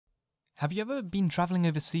Have you ever been travelling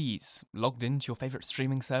overseas, logged into your favourite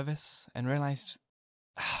streaming service, and realised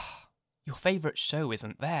your favourite show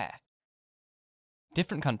isn't there?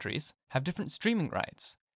 Different countries have different streaming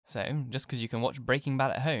rights, so just because you can watch Breaking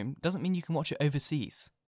Bad at home doesn't mean you can watch it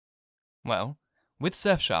overseas. Well, with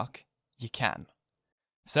Surfshark, you can.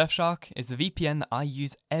 Surfshark is the VPN that I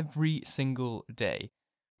use every single day.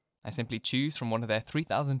 I simply choose from one of their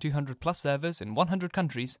 3,200 plus servers in 100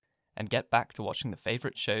 countries and get back to watching the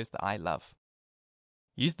favourite shows that I love.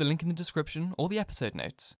 Use the link in the description or the episode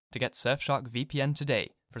notes to get Surfshark VPN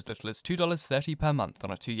today for as little as $2.30 per month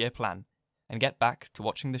on a 2-year plan, and get back to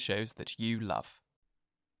watching the shows that you love.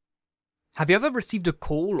 Have you ever received a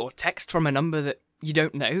call or text from a number that you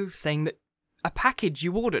don't know saying that a package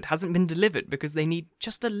you ordered hasn't been delivered because they need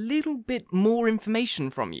just a little bit more information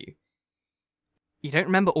from you? You don't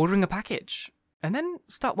remember ordering a package, and then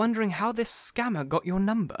start wondering how this scammer got your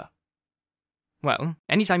number. Well,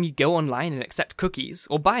 anytime you go online and accept cookies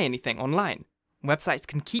or buy anything online, websites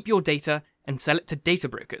can keep your data and sell it to data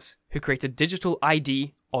brokers who create a digital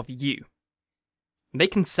ID of you. They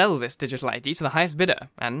can sell this digital ID to the highest bidder,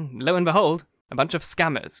 and lo and behold, a bunch of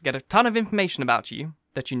scammers get a ton of information about you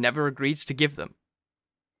that you never agreed to give them.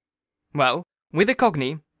 Well, with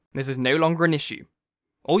Ecogni, this is no longer an issue.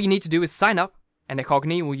 All you need to do is sign up, and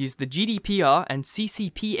Ecogni will use the GDPR and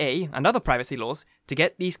CCPA and other privacy laws to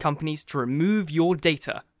get these companies to remove your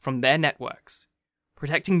data from their networks,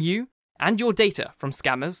 protecting you and your data from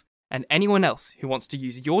scammers and anyone else who wants to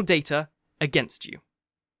use your data against you.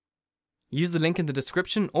 Use the link in the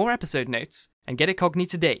description or episode notes and get Ecogni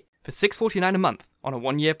today for $6.49 a month on a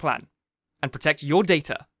 1-year plan, and protect your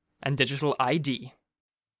data and digital ID.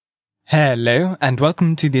 Hello, and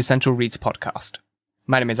welcome to the Essential Reads podcast.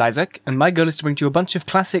 My name is Isaac, and my goal is to bring to you a bunch of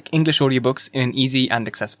classic English audiobooks in an easy and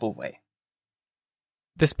accessible way.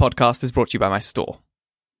 This podcast is brought to you by my store.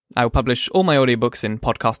 I will publish all my audiobooks in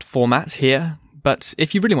podcast format here, but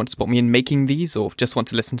if you really want to support me in making these, or just want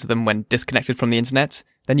to listen to them when disconnected from the internet,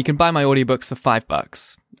 then you can buy my audiobooks for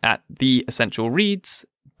 $5 at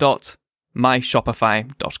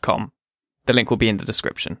theessentialreads.myshopify.com. The link will be in the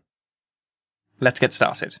description. Let's get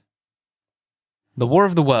started. The War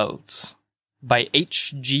of the Worlds by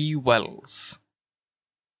H.G. Wells.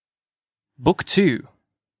 Book 2,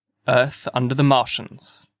 Earth Under the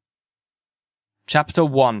Martians. Chapter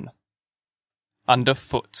 1,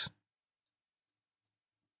 Underfoot.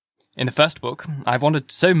 In the first book, I've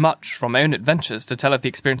wanted so much from my own adventures to tell of the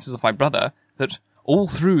experiences of my brother that all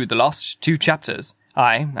through the last 2 chapters,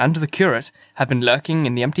 I and the curate have been lurking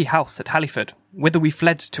in the empty house at Halliford, whither we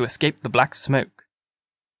fled to escape the black smoke.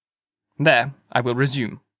 There, I will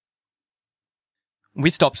resume. We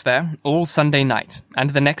stopped there all Sunday night,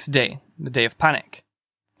 and the next day, the day of panic,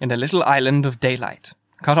 in a little island of daylight,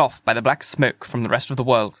 cut off by the black smoke from the rest of the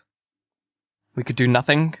world. We could do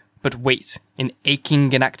nothing but wait in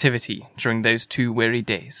aching inactivity during those 2 weary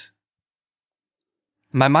days.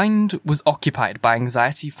 My mind was occupied by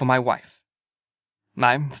anxiety for my wife.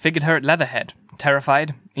 I figured her at Leatherhead,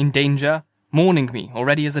 terrified, in danger, mourning me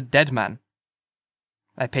already as a dead man.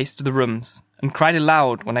 I paced the rooms and cried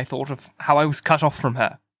aloud when I thought of how I was cut off from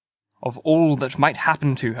her, of all that might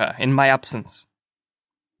happen to her in my absence.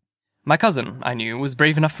 My cousin, I knew, was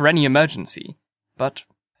brave enough for any emergency, but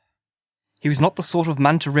he was not the sort of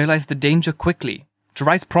man to realize the danger quickly, to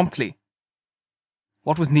rise promptly.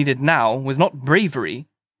 What was needed now was not bravery,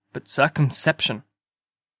 but circumception.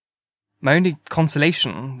 My only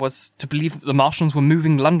consolation was to believe that the Martians were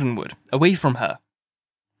moving Londonward, away from her.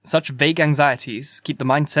 Such vague anxieties keep the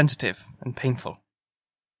mind sensitive and painful.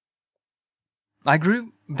 I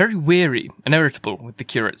grew very weary and irritable with the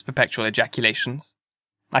curate's perpetual ejaculations.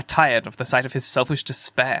 I tired of the sight of his selfish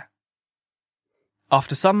despair.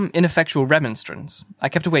 After some ineffectual remonstrance, I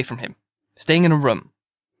kept away from him, staying in a room,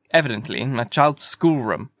 evidently a child's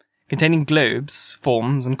schoolroom, containing globes,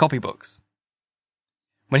 forms, and copybooks.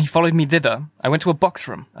 When he followed me thither, I went to a box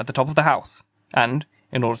room at the top of the house, and,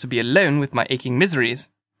 in order to be alone with my aching miseries,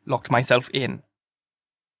 locked myself in.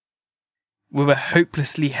 We were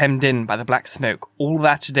hopelessly hemmed in by the black smoke all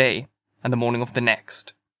that day and the morning of the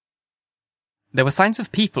next. There were signs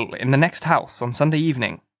of people in the next house on Sunday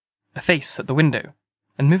evening, a face at the window,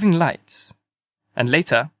 and moving lights, and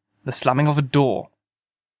later, the slamming of a door.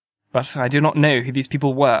 But I do not know who these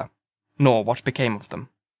people were, nor what became of them.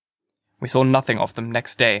 We saw nothing of them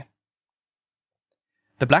next day.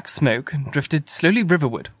 The black smoke drifted slowly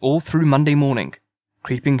riverward all through Monday morning,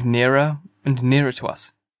 creeping nearer and nearer to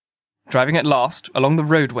us, driving at last along the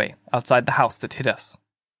roadway outside the house that hid us.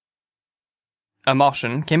 A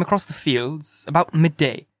Martian came across the fields about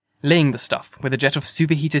midday, laying the stuff with a jet of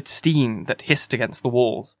superheated steam that hissed against the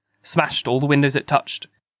walls, smashed all the windows it touched,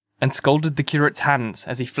 and scalded the curate's hands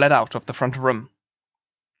as he fled out of the front room.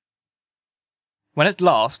 When at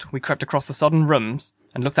last we crept across the sodden rooms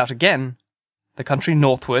and looked out again, the country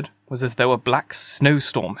northward was as though a black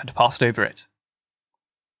snowstorm had passed over it.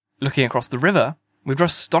 Looking across the river, we were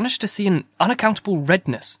astonished to see an unaccountable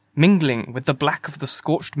redness mingling with the black of the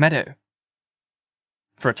scorched meadow.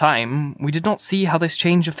 For a time, we did not see how this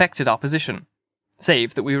change affected our position,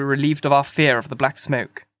 save that we were relieved of our fear of the black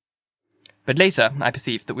smoke. But later I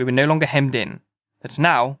perceived that we were no longer hemmed in, that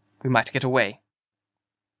now we might get away.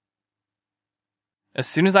 As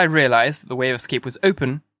soon as I realized that the way of escape was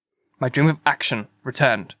open, my dream of action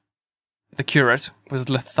returned. The curate was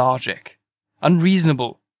lethargic,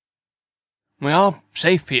 unreasonable. "We are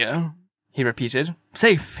safe here," he repeated.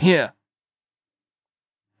 "Safe here."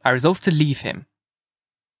 I resolved to leave him.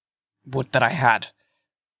 Would that I had.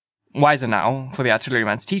 Wiser now for the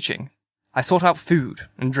artilleryman's teachings, I sought out food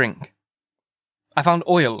and drink. I found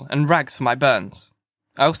oil and rags for my burns.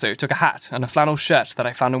 I also took a hat and a flannel shirt that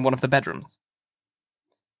I found in one of the bedrooms.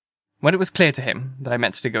 When it was clear to him that I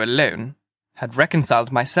meant to go alone, had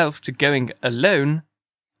reconciled myself to going alone,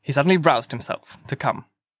 he suddenly roused himself to come.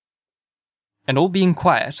 And all being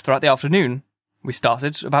quiet throughout the afternoon, we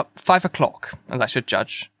started about 5 o'clock, as I should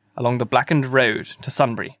judge, along the blackened road to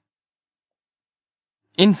Sunbury.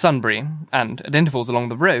 In Sunbury, and at intervals along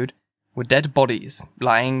the road, were dead bodies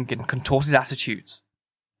lying in contorted attitudes.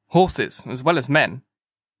 Horses, as well as men.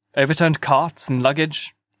 Overturned carts and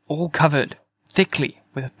luggage, all covered thickly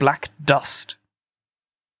with black dust.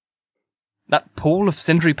 That pool of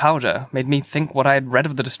cindery powder made me think what I had read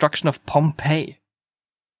of the destruction of Pompeii.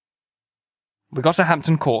 We got to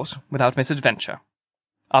Hampton Court without misadventure,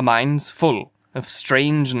 our minds full of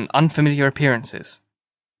strange and unfamiliar appearances,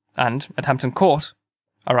 and at Hampton Court,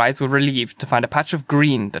 our eyes were relieved to find a patch of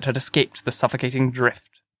green that had escaped the suffocating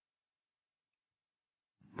drift.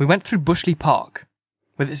 We went through Bushley Park,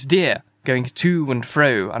 with its deer going to and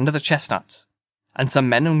fro under the chestnuts, and some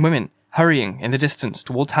men and women hurrying in the distance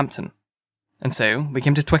towards Hampton, and so we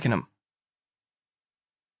came to Twickenham.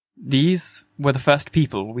 These were the first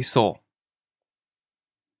people we saw.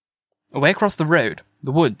 Away across the road,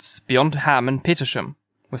 the woods beyond Ham and Petersham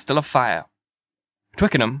were still afire.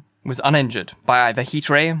 Twickenham was uninjured by either heat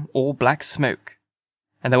ray or black smoke,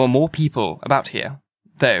 and there were more people about here,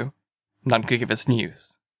 though none could give us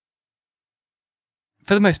news.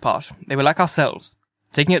 For the most part, they were like ourselves,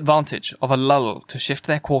 taking advantage of a lull to shift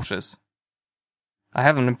their quarters. I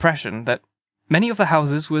have an impression that many of the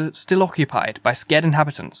houses were still occupied by scared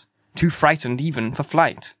inhabitants, too frightened even for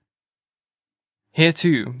flight. Here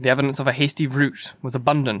too, the evidence of a hasty rout was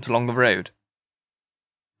abundant along the road.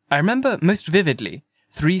 I remember most vividly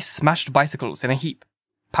 3 smashed bicycles in a heap,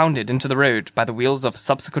 pounded into the road by the wheels of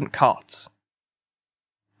subsequent carts.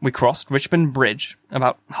 We crossed Richmond Bridge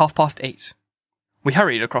about 8:30. We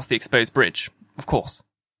hurried across the exposed bridge, of course,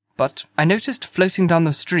 but I noticed floating down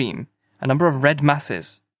the stream a number of red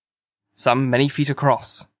masses, some many feet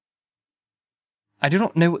across. I do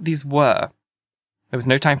not know what these were. There was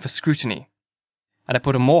no time for scrutiny, and I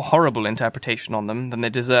put a more horrible interpretation on them than they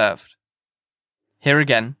deserved. Here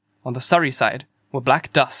again, on the Surrey side, were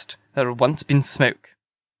black dust that had once been smoke,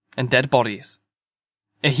 and dead bodies.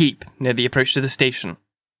 A heap near the approach to the station,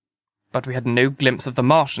 but we had no glimpse of the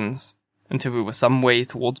Martians until we were some way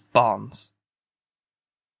towards Barnes.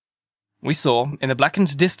 We saw, in the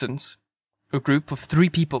blackened distance, a group of 3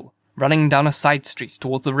 people running down a side street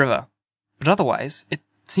towards the river, but otherwise it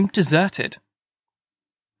seemed deserted.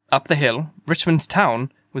 Up the hill, Richmond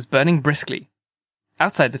town was burning briskly.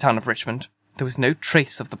 Outside the town of Richmond, there was no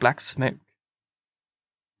trace of the black smoke.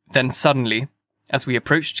 Then suddenly, as we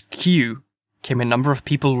approached Kew, came a number of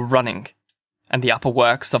people running, and the upper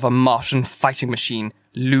works of a Martian fighting machine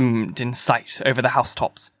loomed in sight over the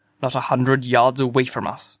housetops, not 100 yards away from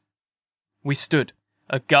us. We stood,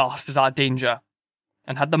 aghast at our danger,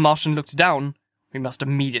 and had the Martian looked down, we must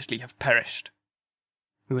immediately have perished.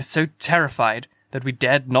 We were so terrified that we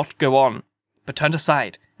dared not go on, but turned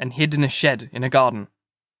aside and hid in a shed in a garden.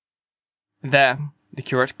 There, the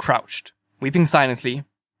curate crouched, weeping silently,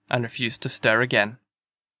 and refused to stir again.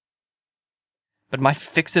 But my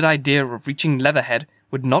fixed idea of reaching Leatherhead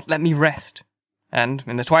would not let me rest, and,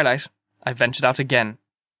 in the twilight, I ventured out again.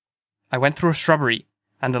 I went through a shrubbery,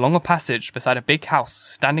 and along a passage beside a big house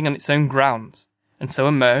standing on its own grounds, and so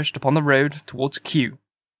emerged upon the road towards Kew.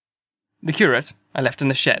 The curate I left in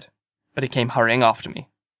the shed, but he came hurrying after me.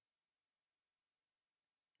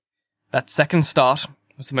 That second start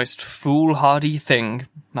was the most foolhardy thing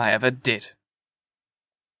I ever did.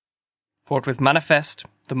 For it was manifest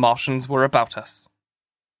the Martians were about us.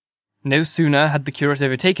 No sooner had the curate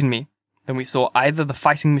overtaken me than we saw either the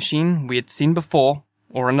fighting machine we had seen before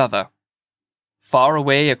or another, far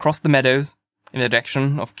away across the meadows in the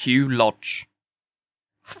direction of Kew Lodge.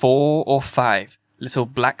 4 or 5 little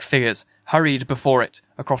black figures hurried before it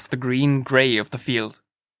across the green-grey of the field,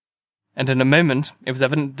 and in a moment it was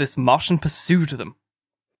evident this Martian pursued them.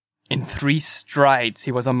 In 3 strides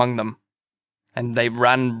he was among them, and they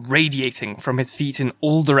ran radiating from his feet in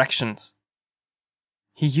all directions.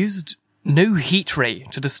 He used no heat ray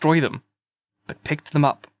to destroy them, but picked them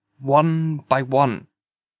up one by one.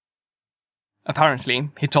 Apparently,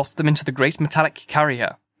 he tossed them into the great metallic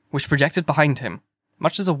carrier, which projected behind him,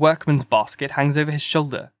 much as a workman's basket hangs over his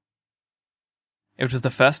shoulder. It was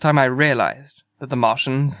the first time I realized that the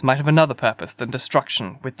Martians might have another purpose than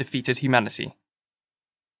destruction with defeated humanity.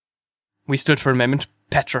 We stood for a moment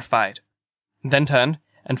petrified, then turned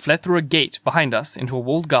and fled through a gate behind us into a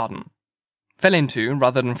walled garden, fell into,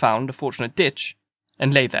 rather than found, a fortunate ditch,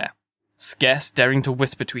 and lay there, scarce daring to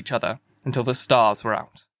whisper to each other until the stars were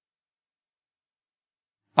out.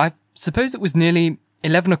 I suppose it was nearly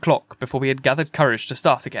 11 o'clock before we had gathered courage to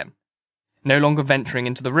start again, no longer venturing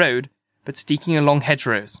into the road, but sneaking along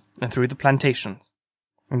hedgerows and through the plantations,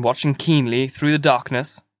 and watching keenly through the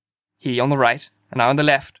darkness, he on the right and I on the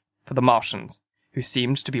left, for the Martians, who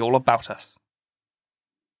seemed to be all about us.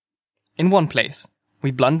 In one place,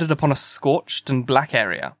 we blundered upon a scorched and black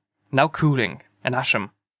area, now cooling and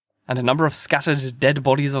asham, and a number of scattered dead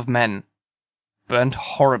bodies of men, burnt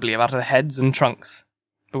horribly about their heads and trunks,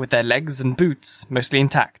 but with their legs and boots mostly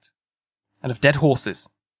intact, and of dead horses,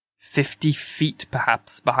 50 feet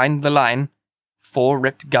perhaps behind the line, 4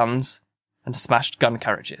 ripped guns, and smashed gun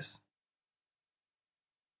carriages.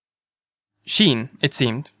 Sheen, it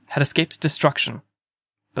seemed, had escaped destruction,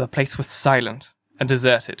 but the place was silent and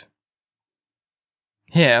deserted.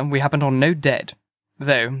 Here we happened on no dead,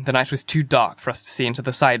 though the night was too dark for us to see into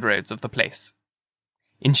the side roads of the place.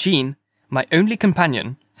 In Sheen, my only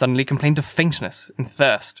companion suddenly complained of faintness and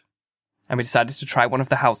thirst, and we decided to try one of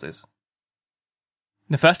the houses.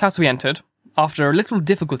 The first house we entered, after a little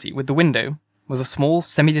difficulty with the window, was a small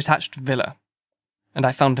semi-detached villa, and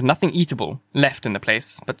I found nothing eatable left in the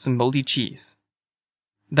place but some mouldy cheese.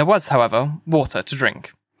 There was, however, water to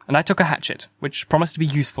drink, and I took a hatchet, which promised to be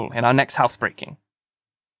useful in our next housebreaking.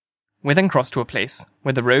 We then crossed to a place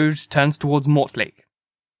where the road turns towards Mortlake.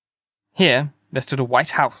 Here there stood a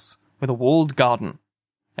white house with a walled garden,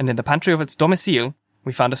 and in the pantry of its domicile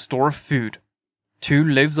we found a store of food, 2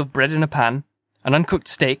 loaves of bread in a pan, an uncooked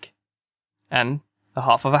steak, and the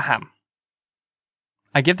half of a ham.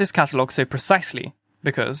 I give this catalogue so precisely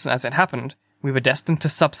because, as it happened, we were destined to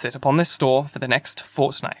subsit upon this store for the next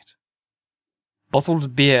fortnight.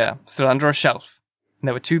 Bottled beer stood under a shelf, and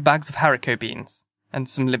there were 2 bags of haricot beans, and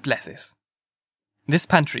some limp lettuce. This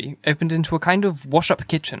pantry opened into a kind of wash-up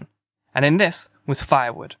kitchen, and in this was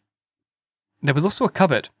firewood. There was also a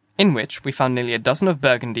cupboard, in which we found nearly a dozen of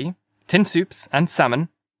burgundy, tin soups and salmon,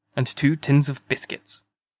 and 2 tins of biscuits.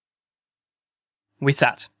 We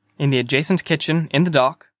sat in the adjacent kitchen in the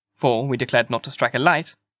dark, for we declared not to strike a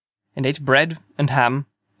light, and ate bread and ham,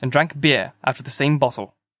 and drank beer out of the same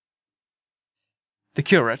bottle. The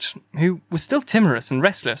curate, who was still timorous and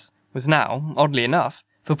restless, was now, oddly enough,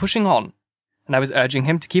 for pushing on, and I was urging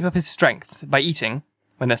him to keep up his strength by eating,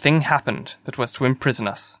 when the thing happened that was to imprison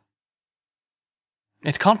us.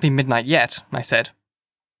 "It can't be midnight yet," I said.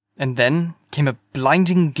 And then came a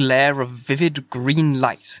blinding glare of vivid green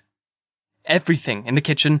light. Everything in the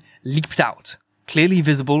kitchen leaped out, clearly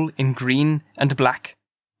visible in green and black,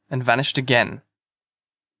 and vanished again.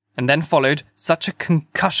 And then followed such a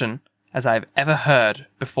concussion as I have ever heard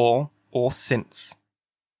before or since.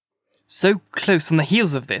 So close on the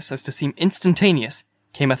heels of this as to seem instantaneous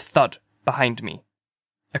came a thud behind me,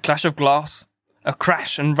 a clash of glass, a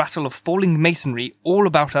crash and rattle of falling masonry all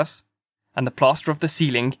about us, and the plaster of the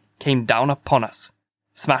ceiling came down upon us,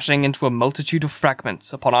 smashing into a multitude of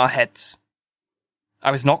fragments upon our heads.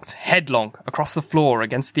 I was knocked headlong across the floor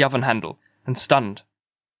against the oven handle, and stunned.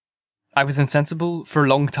 I was insensible for a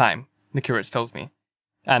long time, the curate told me,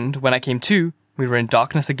 and when I came to, we were in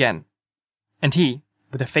darkness again, and he,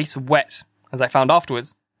 with a face wet, as I found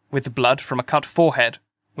afterwards, with blood from a cut forehead,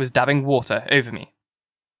 was dabbing water over me.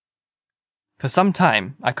 For some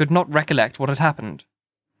time I could not recollect what had happened.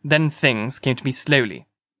 Then things came to me slowly.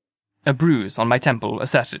 A bruise on my temple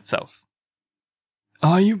asserted itself.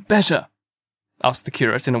 "Are you better?" asked the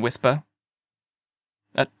curate in a whisper.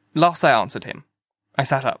 At last I answered him. I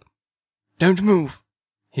sat up. "Don't move,"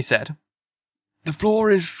 he said. "The floor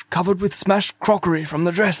is covered with smashed crockery from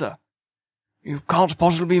the dresser. You can't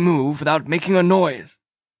possibly move without making a noise."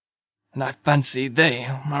 and I fancy they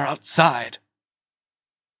are outside.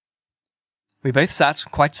 We both sat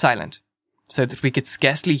quite silent, so that we could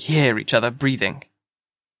scarcely hear each other breathing.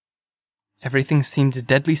 Everything seemed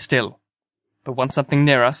deadly still, but once something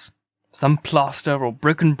near us, some plaster or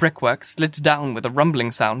broken brickwork, slid down with a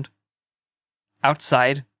rumbling sound.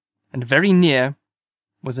 Outside, and very near,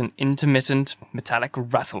 was an intermittent metallic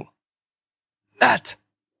rattle. "That!"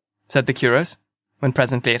 said the curate, when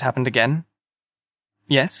presently it happened again.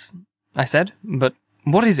 "Yes," I said, "but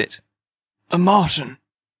what is it?" "A Martian,"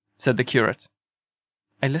 said the curate.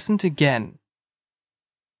 I listened again.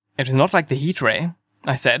 It was not like the heat ray,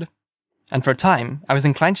 I said, and for a time I was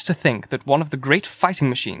inclined to think that one of the great fighting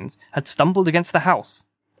machines had stumbled against the house,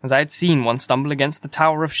 as I had seen one stumble against the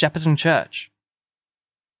tower of Shepperton Church.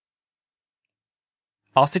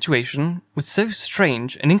 Our situation was so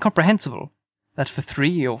strange and incomprehensible that for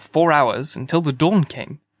 3 or 4 hours, until the dawn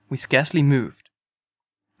came, we scarcely moved.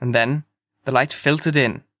 And then the light filtered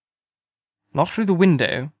in, not through the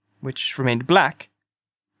window, which remained black,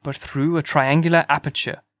 but through a triangular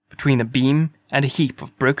aperture between a beam and a heap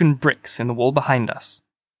of broken bricks in the wall behind us.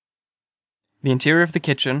 The interior of the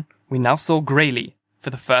kitchen we now saw greyly for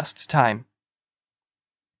the first time.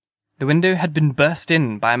 The window had been burst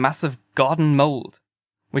in by a mass of garden mould,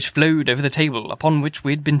 which flowed over the table upon which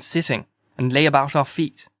we had been sitting and lay about our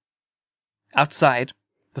feet. Outside,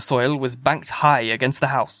 the soil was banked high against the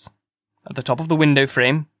house. At the top of the window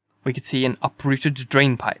frame, we could see an uprooted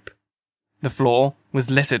drain pipe. The floor was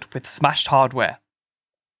littered with smashed hardware.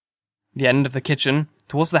 The end of the kitchen,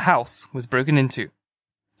 towards the house, was broken into,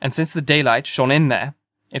 and since the daylight shone in there,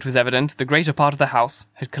 it was evident the greater part of the house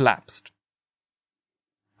had collapsed.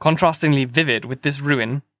 Contrastingly vivid with this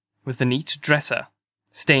ruin was the neat dresser,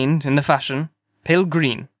 stained in the fashion pale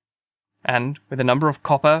green, and with a number of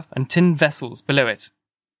copper and tin vessels below it.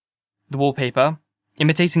 The wallpaper,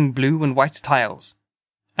 imitating blue and white tiles,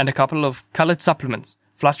 and a couple of coloured supplements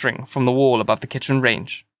fluttering from the wall above the kitchen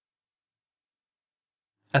range.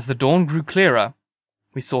 As the dawn grew clearer,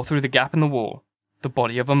 we saw through the gap in the wall the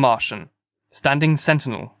body of a Martian, standing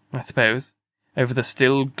sentinel, I suppose, over the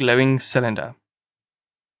still glowing cylinder.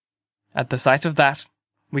 At the sight of that,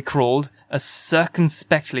 we crawled as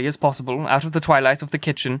circumspectly as possible out of the twilight of the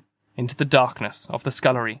kitchen into the darkness of the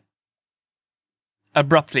scullery.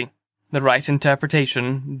 Abruptly, the right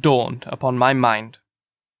interpretation dawned upon my mind.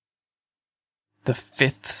 "The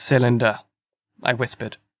 5th cylinder," I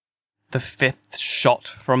whispered. "The 5th shot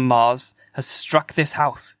from Mars has struck this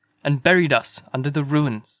house and buried us under the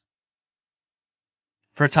ruins."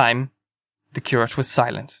 For a time, the curate was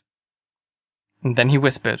silent. And then he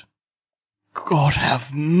whispered, "God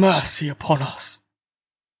have mercy upon us."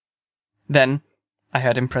 Then I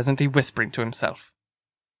heard him presently whispering to himself.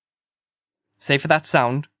 Save for that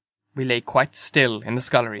sound, we lay quite still in the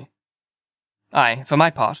scullery. I, for my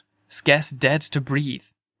part, scarce dared to breathe,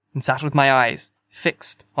 and sat with my eyes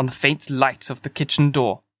fixed on the faint light of the kitchen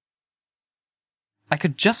door. I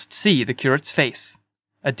could just see the curate's face,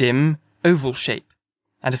 a dim, oval shape,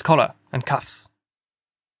 and his collar and cuffs.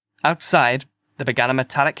 Outside, there began a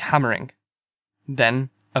metallic hammering, then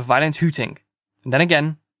a violent hooting, and then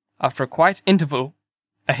again, after a quiet interval,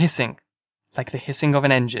 a hissing, like the hissing of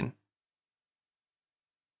an engine.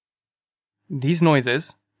 These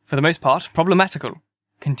noises, for the most part problematical,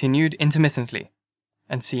 continued intermittently,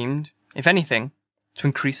 and seemed, if anything, to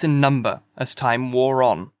increase in number as time wore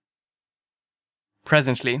on.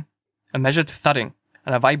 Presently, a measured thudding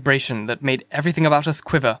and a vibration that made everything about us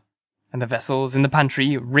quiver, and the vessels in the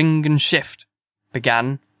pantry ring and shift,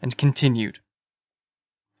 began and continued.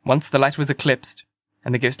 Once the light was eclipsed,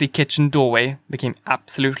 and the ghostly kitchen doorway became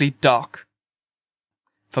absolutely dark.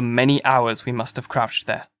 For many hours we must have crouched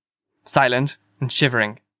there, silent and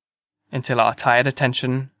shivering, until our tired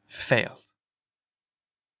attention failed.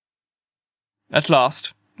 At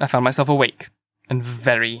last, I found myself awake, and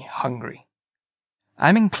very hungry. I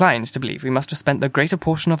am inclined to believe we must have spent the greater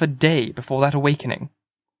portion of a day before that awakening.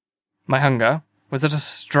 My hunger was at a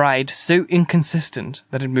stride so inconsistent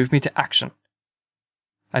that it moved me to action.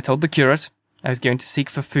 I told the curate I was going to seek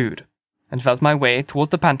for food, and felt my way towards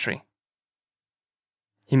the pantry.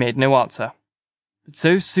 He made no answer, but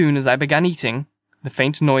so soon as I began eating, the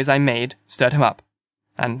faint noise I made stirred him up,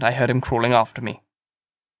 and I heard him crawling after me.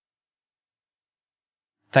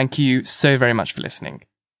 Thank you so very much for listening.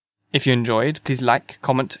 If you enjoyed, please like,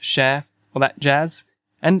 comment, share, all that jazz.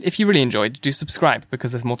 And if you really enjoyed, do subscribe,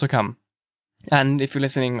 because there's more to come. And if you're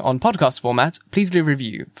listening on podcast format, please leave a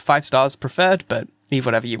review. 5 stars preferred, but leave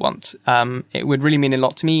whatever you want. It would really mean a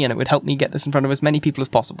lot to me, and it would help me get this in front of as many people as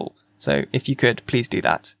possible. So if you could, please do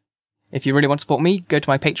that. If you really want to support me, go to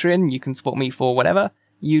my Patreon. You can support me for whatever.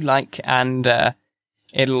 you like, and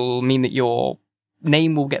it'll mean that your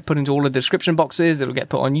name will get put into all of the description boxes. It'll get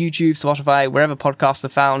put on YouTube, Spotify, wherever podcasts are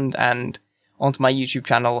found, and onto my YouTube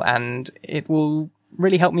channel, and it will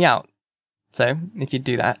really help me out. So if you'd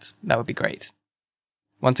do that, that would be great.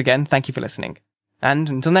 Once again, thank you for listening. And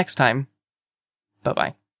until next time,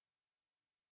 bye-bye.